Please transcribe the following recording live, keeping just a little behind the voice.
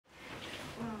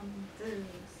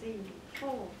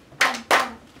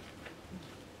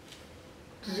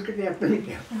続けてやってみ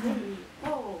てよ。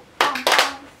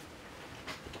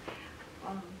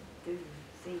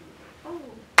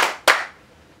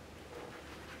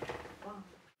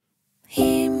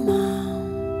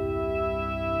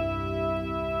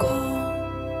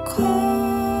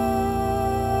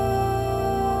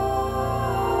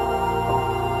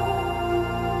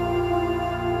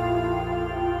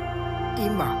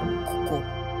今ここ。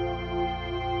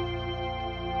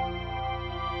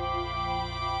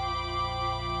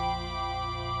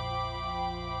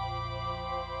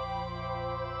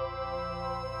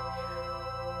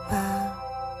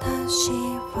私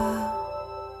は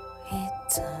い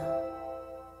つ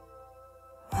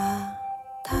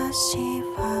私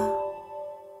は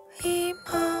今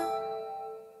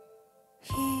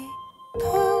一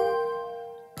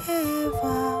人は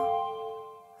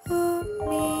海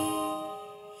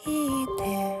で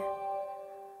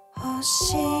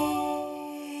星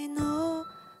の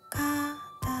形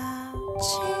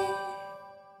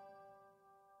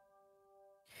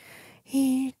い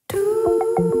る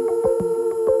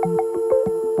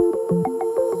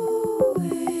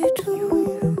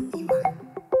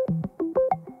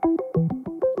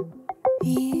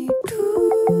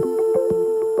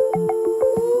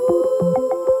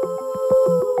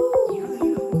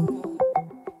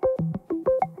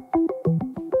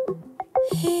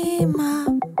今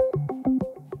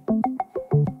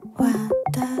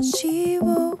私を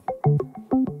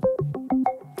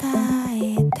抱い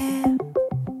て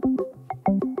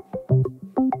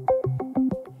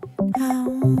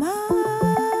雨だ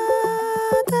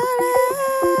れ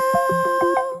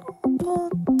ぽ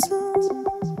つ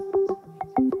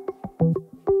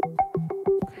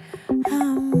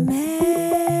雨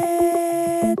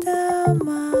玉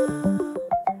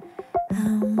甘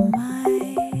い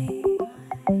い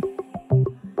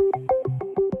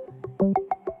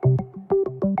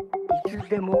つ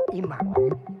でも今。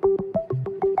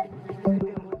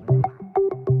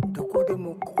どこで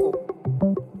もここ。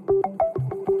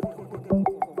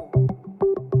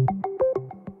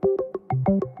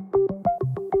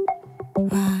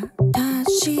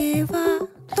私は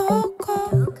どこ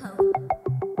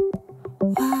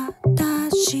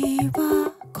私は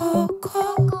ここ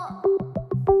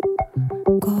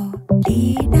ゴ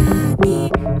リラ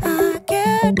にあげ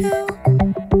る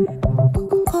言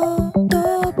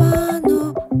葉の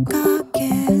かけ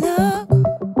ら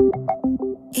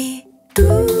いる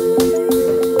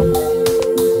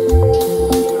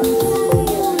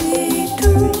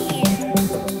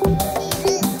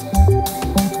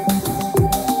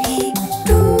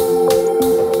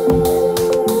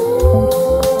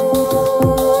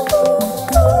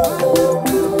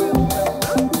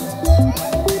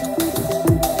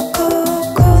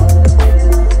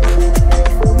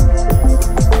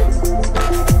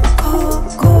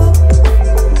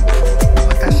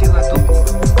私はどこ。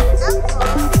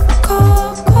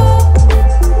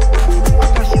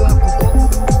私はここ。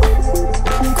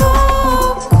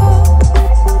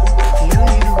いる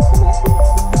いるこ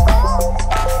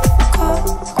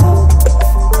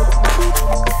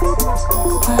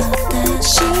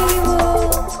私を私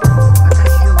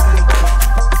を抱いて。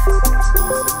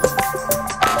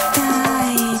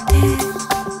抱いて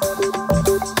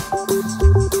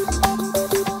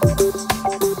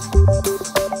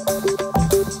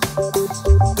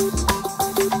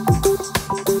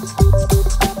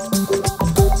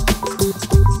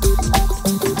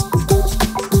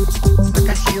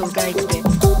私を抱いて。私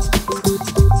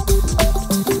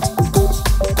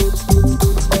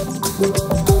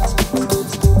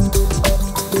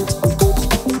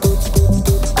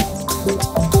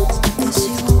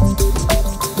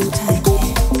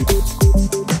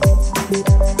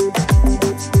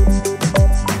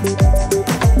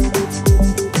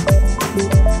を抱い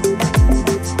て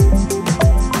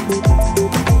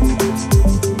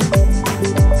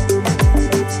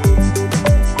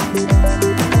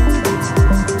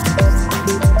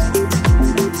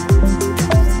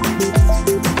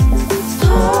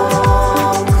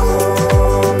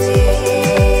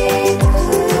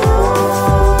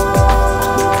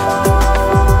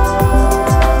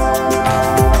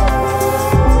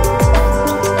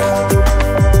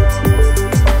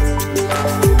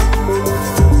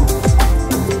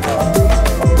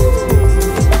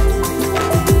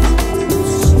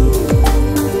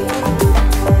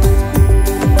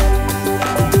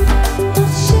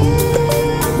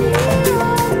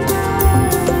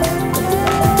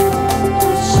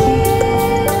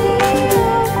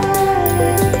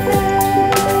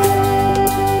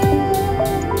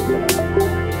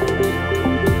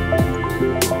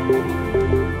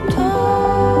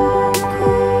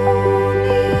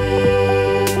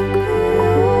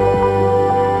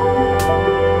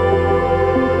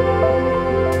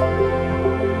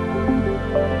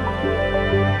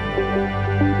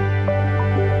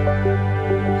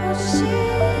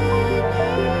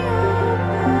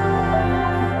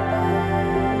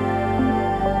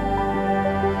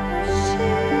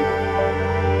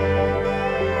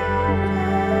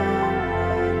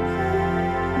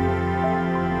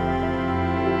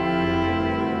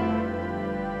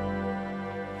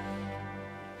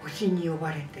星に呼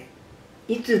ばれて、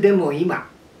いつでも今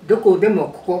どこでも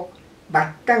ここ、バ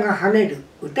ッタが跳ねる、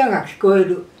歌が聞こえ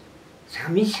る、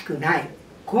寂しくない、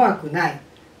怖くない、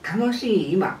楽し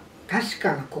い今、確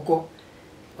かなここ、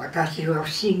私は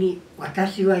不思議、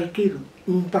私は生きる、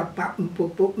うんぱぱうんぽ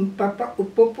ぽうんぱぱうん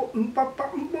ぽぽうんぱぱ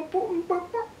うんぽぽうんぱ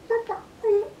ぱ。